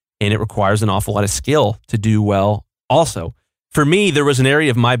time-consuming, and it requires an awful lot of skill to do well also. For me, there was an area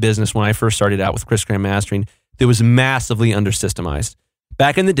of my business when I first started out with Chris Graham Mastering that was massively under-systemized.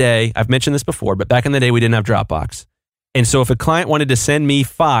 Back in the day, I've mentioned this before, but back in the day, we didn't have Dropbox. And so if a client wanted to send me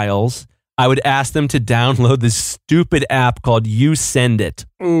files, I would ask them to download this stupid app called YouSendIt.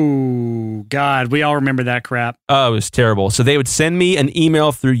 Ooh, God, we all remember that crap. Oh, it was terrible. So they would send me an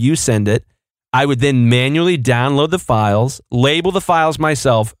email through YouSendIt. I would then manually download the files, label the files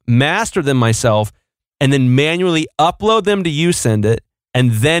myself, master them myself, and then manually upload them to YouSendIt,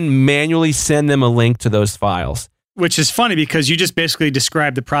 and then manually send them a link to those files. Which is funny because you just basically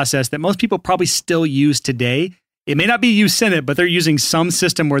described the process that most people probably still use today. It may not be YouSendIt, but they're using some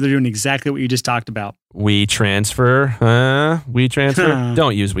system where they're doing exactly what you just talked about. WeTransfer. WeTransfer.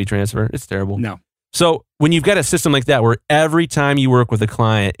 Don't use WeTransfer. It's terrible. No. So when you've got a system like that where every time you work with a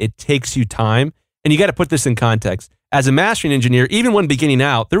client, it takes you time, and you got to put this in context. As a mastering engineer, even when beginning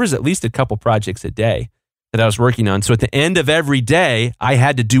out, there was at least a couple projects a day that I was working on. So at the end of every day, I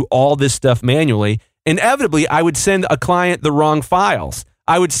had to do all this stuff manually. Inevitably, I would send a client the wrong files.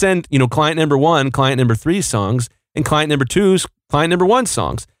 I would send, client number 1, client number 3 songs, and client number 2's client number 1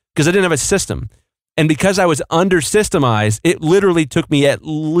 songs, because I didn't have a system. And because I was under systemized, it literally took me at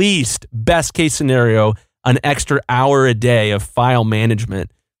least, best case scenario, an extra hour a day of file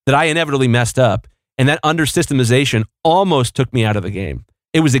management that I inevitably messed up. And that under systemization almost took me out of the game.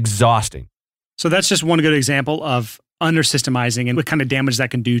 It was exhausting. So that's just one good example of under systemizing and what kind of damage that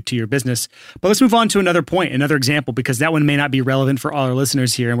can do to your business. But let's move on to another point, another example, because that one may not be relevant for all our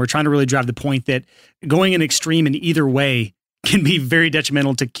listeners here. And we're trying to really drive the point that going an extreme in either way can be very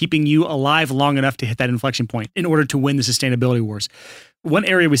detrimental to keeping you alive long enough to hit that inflection point in order to win the sustainability wars. One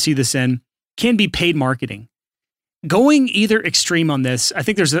area we see this in can be paid marketing. Going either extreme on this, I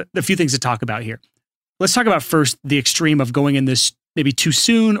think there's a few things to talk about here. Let's talk about first the extreme of going in this maybe too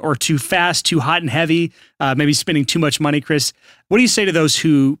soon or too fast, too hot and heavy, maybe spending too much money. Chris, what do you say to those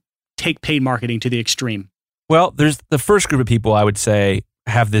who take paid marketing to the extreme? Well, there's the first group of people I would say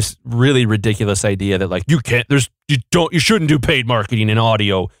have this really ridiculous idea that like, you shouldn't do paid marketing in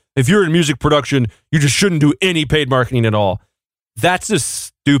audio. If you're in music production, you just shouldn't do any paid marketing at all. That's a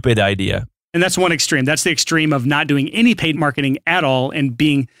stupid idea. And that's one extreme. That's the extreme of not doing any paid marketing at all and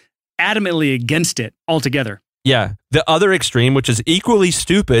being adamantly against it altogether. Yeah. The other extreme, which is equally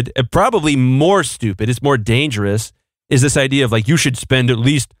stupid, and probably more stupid, it's more dangerous, is this idea of like, you should spend at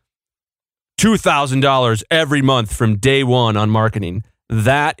least $2,000 every month from day one on marketing.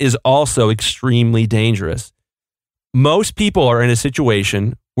 That is also extremely dangerous. Most people are in a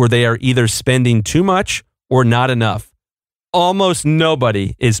situation where they are either spending too much or not enough. Almost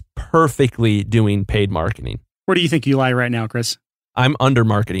nobody is perfectly doing paid marketing. Where do you think you lie right now, Chris? I'm under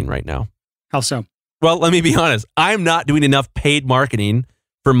marketing right now. How so? Well, let me be honest. I'm not doing enough paid marketing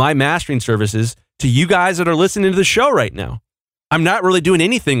for my mastering services to you guys that are listening to the show right now. I'm not really doing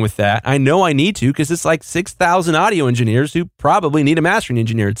anything with that. I know I need to because it's like 6,000 audio engineers who probably need a mastering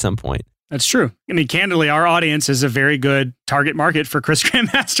engineer at some point. That's true. I mean, candidly, our audience is a very good target market for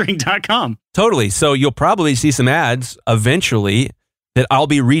ChrisGrahamMastering.com. Totally. So you'll probably see some ads eventually that I'll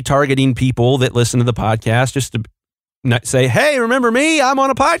be retargeting people that listen to the podcast just to say, hey, remember me? I'm on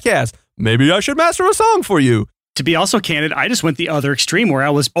a podcast. Maybe I should master a song for you. To be also candid, I just went the other extreme where I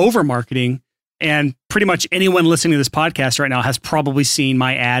was over marketing. And pretty much anyone listening to this podcast right now has probably seen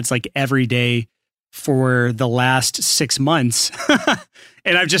my ads like every day for the last 6 months.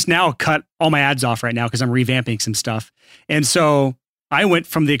 And I've just now cut all my ads off right now because I'm revamping some stuff. And so I went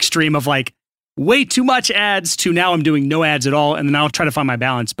from the extreme of like way too much ads to now I'm doing no ads at all. And then I'll try to find my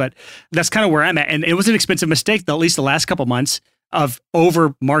balance. But that's kind of where I'm at. And it was an expensive mistake, though, at least the last couple months of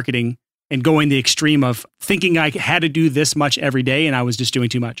over marketing and going the extreme of thinking I had to do this much every day. And I was just doing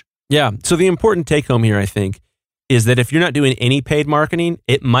too much. Yeah. So the important take home here, I think, is that if you're not doing any paid marketing,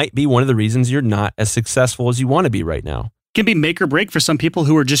 it might be one of the reasons you're not as successful as you want to be right now. It can be make or break for some people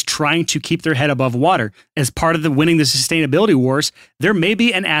who are just trying to keep their head above water. As part of the winning the sustainability wars, there may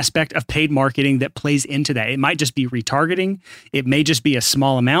be an aspect of paid marketing that plays into that. It might just be retargeting. It may just be a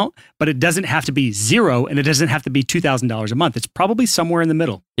small amount, but it doesn't have to be zero and it doesn't have to be $2,000 a month. It's probably somewhere in the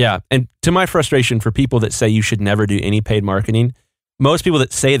middle. Yeah. And to my frustration for people that say you should never do any paid marketing, most people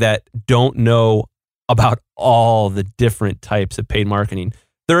that say that don't know about all the different types of paid marketing.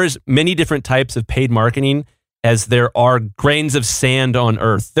 There is many different types of paid marketing as there are grains of sand on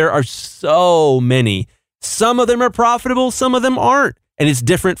earth. There are so many. Some of them are profitable, some of them aren't. And it's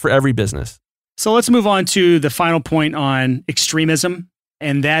different for every business. So let's move on to the final point on extremism.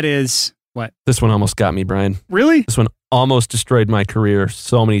 And that is what? This one almost got me, Brian. Really? This one almost destroyed my career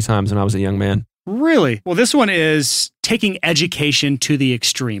so many times when I was a young man. Really? Well, this one is taking education to the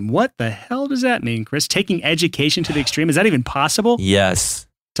extreme. What the hell does that mean, Chris? Taking education to the extreme? Is that even possible? Yes.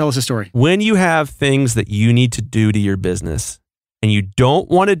 Tell us a story. When you have things that you need to do to your business and you don't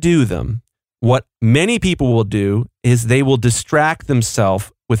want to do them, what many people will do is they will distract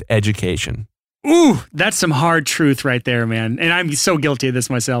themselves with education. Ooh, that's some hard truth right there, man. And I'm so guilty of this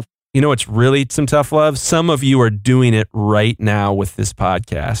myself. You know, it's really some tough love. Some of you are doing it right now with this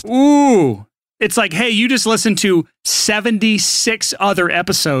podcast. Ooh, it's like, hey, you just listened to 76 other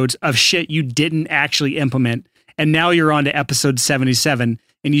episodes of shit you didn't actually implement. And now you're on to episode 77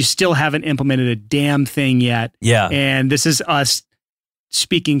 and you still haven't implemented a damn thing yet. Yeah. And this is us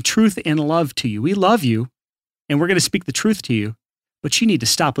speaking truth and love to you. We love you and we're going to speak the truth to you, but you need to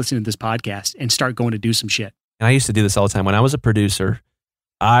stop listening to this podcast and start going to do some shit. And I used to do this all the time. When I was a producer,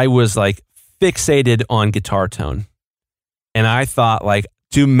 I was like fixated on guitar tone. And I thought like,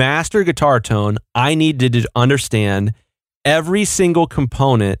 to master guitar tone, I needed to understand every single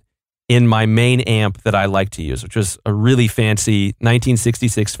component in my main amp that I like to use, which was a really fancy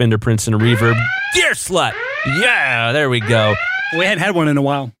 1966 Fender Princeton Reverb Gear Slut. Yeah, there we go. We hadn't had one in a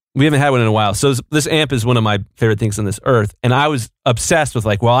while. We haven't had one in a while. So this amp is one of my favorite things on this earth. And I was obsessed with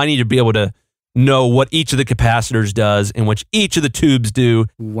like, well, I need to be able to know what each of the capacitors does and which each of the tubes do.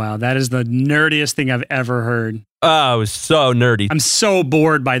 Wow, that is the nerdiest thing I've ever heard. Oh, it was so nerdy. I'm so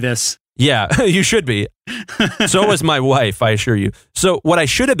bored by this. Yeah, you should be. So was my wife, I assure you. So what I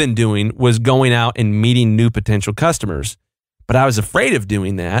should have been doing was going out and meeting new potential customers. But I was afraid of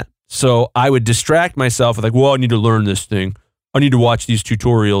doing that. So I would distract myself with like, well, I need to learn this thing. I need to watch these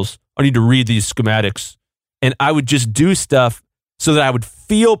tutorials. I need to read these schematics. And I would just do stuff so that I would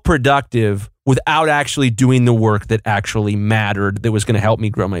feel productive without actually doing the work that actually mattered, that was going to help me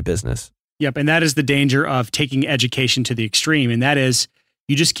grow my business. Yep. And that is the danger of taking education to the extreme. And that is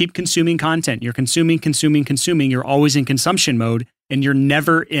you just keep consuming content. You're consuming. You're always in consumption mode and you're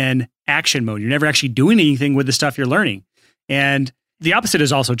never in action mode. You're never actually doing anything with the stuff you're learning. And the opposite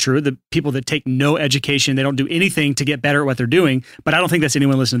is also true. The people that take no education, they don't do anything to get better at what they're doing. But I don't think that's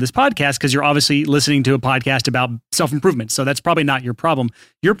anyone listening to this podcast because you're obviously listening to a podcast about self-improvement. So that's probably not your problem.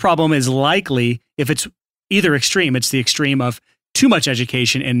 Your problem is likely, if it's either extreme, it's the extreme of too much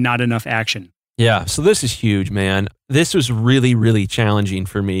education and not enough action. Yeah. So this is huge, man. This was really, really challenging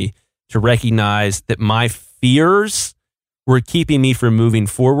for me to recognize that my fears were keeping me from moving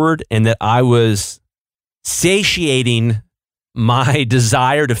forward and that I was satiating my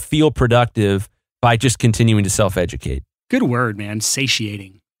desire to feel productive by just continuing to self-educate. Good word, man.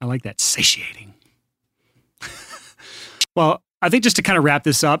 Satiating. I like that. Satiating. Well, I think just to kind of wrap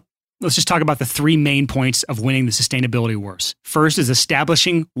this up, let's just talk about the three main points of winning the sustainability wars. First is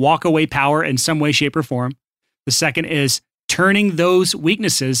establishing walk-away power in some way, shape, or form. The second is turning those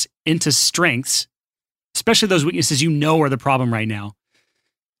weaknesses into strengths, especially those weaknesses you know are the problem right now.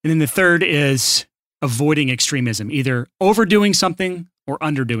 And then the third is avoiding extremism, either overdoing something or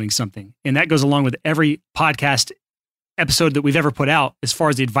underdoing something. And that goes along with every podcast episode that we've ever put out as far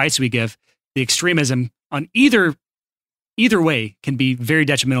as the advice we give. The extremism on either way can be very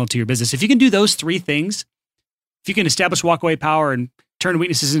detrimental to your business. If you can do those three things, if you can establish walkaway power and turn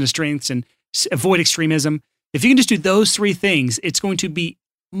weaknesses into strengths and avoid extremism, if you can just do those three things, it's going to be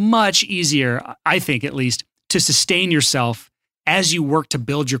much easier, I think at least, to sustain yourself as you work to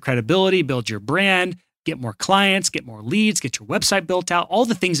build your credibility, build your brand, get more clients, get more leads, get your website built out, all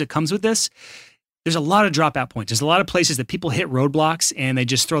the things that comes with this. There's a lot of dropout points. There's a lot of places that people hit roadblocks and they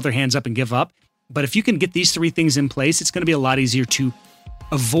just throw their hands up and give up. But if you can get these three things in place, it's going to be a lot easier to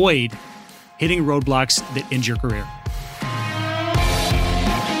avoid hitting roadblocks that end your career.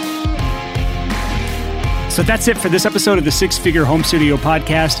 So that's it for this episode of the Six Figure Home Studio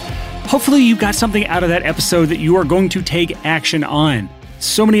Podcast. Hopefully you got something out of that episode that you are going to take action on.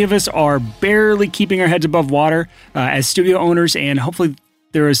 So many of us are barely keeping our heads above water as studio owners, and hopefully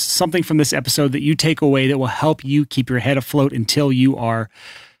there is something from this episode that you take away that will help you keep your head afloat until you are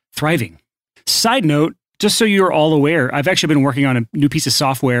thriving. Side note, just so you're all aware, I've actually been working on a new piece of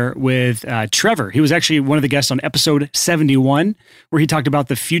software with Trevor. He was actually one of the guests on episode 71, where he talked about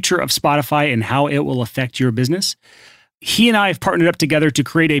the future of Spotify and how it will affect your business. He and I have partnered up together to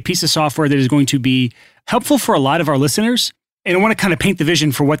create a piece of software that is going to be helpful for a lot of our listeners. And I want to kind of paint the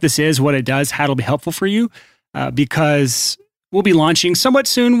vision for what this is, what it does, how it'll be helpful for you, because we'll be launching somewhat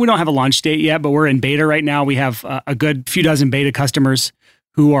soon. We don't have a launch date yet, but we're in beta right now. We have a good few dozen beta customers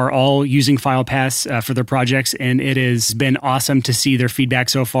who are all using FilePass for their projects, and it has been awesome to see their feedback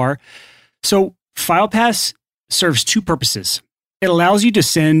so far. So FilePass serves two purposes. It allows you to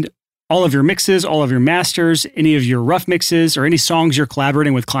send all of your mixes, all of your masters, any of your rough mixes, or any songs you're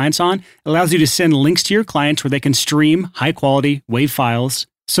collaborating with clients on. It allows you to send links to your clients where they can stream high-quality WAV files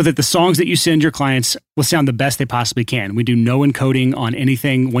so that the songs that you send your clients will sound the best they possibly can. We do no encoding on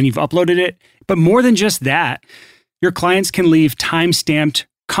anything when you've uploaded it. But more than just that, your clients can leave time-stamped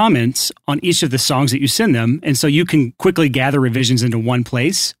comments on each of the songs that you send them. And so you can quickly gather revisions into one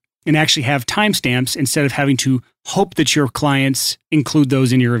place and actually have timestamps instead of having to hope that your clients include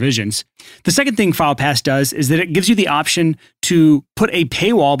those in your revisions. The second thing FilePass does is that it gives you the option to put a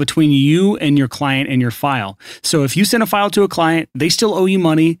paywall between you and your client and your file. So if you send a file to a client, they still owe you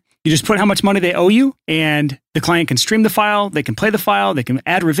money. You just put how much money they owe you, and the client can stream the file, they can play the file, they can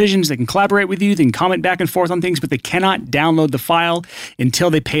add revisions, they can collaborate with you, they can comment back and forth on things, but they cannot download the file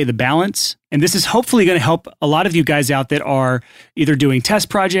until they pay the balance. And this is hopefully going to help a lot of you guys out that are either doing test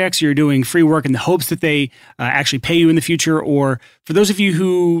projects, or you're doing free work in the hopes that they actually pay you in the future, or for those of you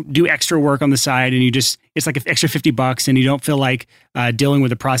who do extra work on the side and it's like an extra $50 and you don't feel like dealing with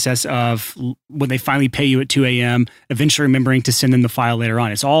the process of when they finally pay you at 2 a.m., eventually remembering to send them the file later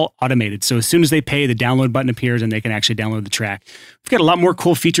on. It's all automated. So as soon as they pay, the download button appears and they can actually download the track. We've got a lot more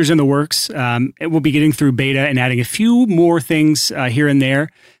cool features in the works. We'll be getting through beta and adding a few more things here and there.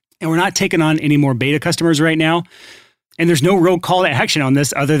 And we're not taking on any more beta customers right now. And there's no real call to action on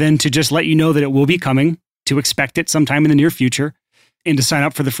this other than to just let you know that it will be coming, to expect it sometime in the near future, and to sign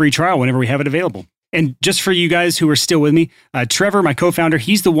up for the free trial whenever we have it available. And just for you guys who are still with me, Trevor, my co-founder,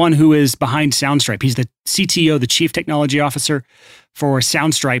 he's the one who is behind Soundstripe. He's the CTO, the Chief Technology Officer for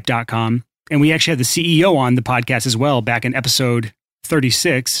Soundstripe.com. And we actually had the CEO on the podcast as well back in episode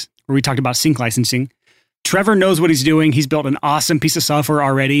 36, where we talked about sync licensing. Trevor knows what he's doing. He's built an awesome piece of software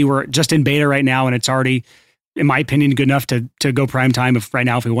already. We're just in beta right now, and it's already, in my opinion, good enough to go prime time if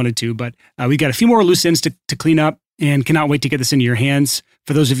we wanted to. But we got a few more loose ends to clean up, and cannot wait to get this into your hands.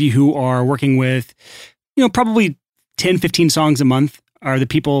 For those of you who are working with, probably 10, 15 songs a month are the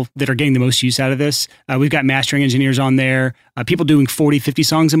people that are getting the most use out of this. We've got mastering engineers on there, people doing 40, 50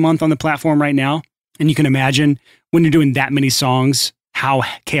 songs a month on the platform right now. And you can imagine when you're doing that many songs, how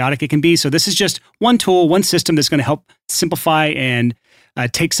chaotic it can be. So this is just one tool, one system that's going to help simplify and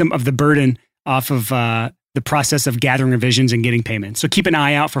take some of the burden off of the process of gathering revisions and getting payments. So keep an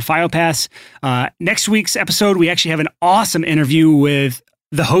eye out for FilePass. Next week's episode, we actually have an awesome interview with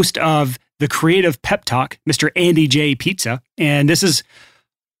the host of the Creative Pep Talk, Mr. Andy J. Pizza. And this is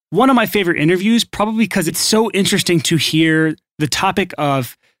one of my favorite interviews, probably because it's so interesting to hear the topic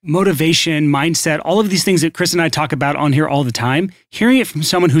of motivation, mindset, all of these things that Chris and I talk about on here all the time. Hearing it from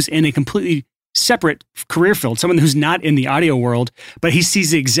someone who's in a completely separate career field, someone who's not in the audio world, but he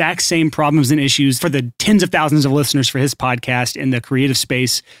sees the exact same problems and issues for the tens of thousands of listeners for his podcast in the creative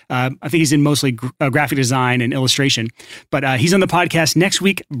space. I think he's in mostly graphic design and illustration, but he's on the podcast next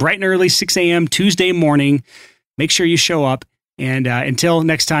week, bright and early, 6 a.m. Tuesday morning. Make sure you show up. And until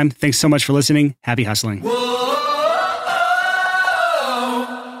next time, thanks so much for listening. Happy hustling. Whoa.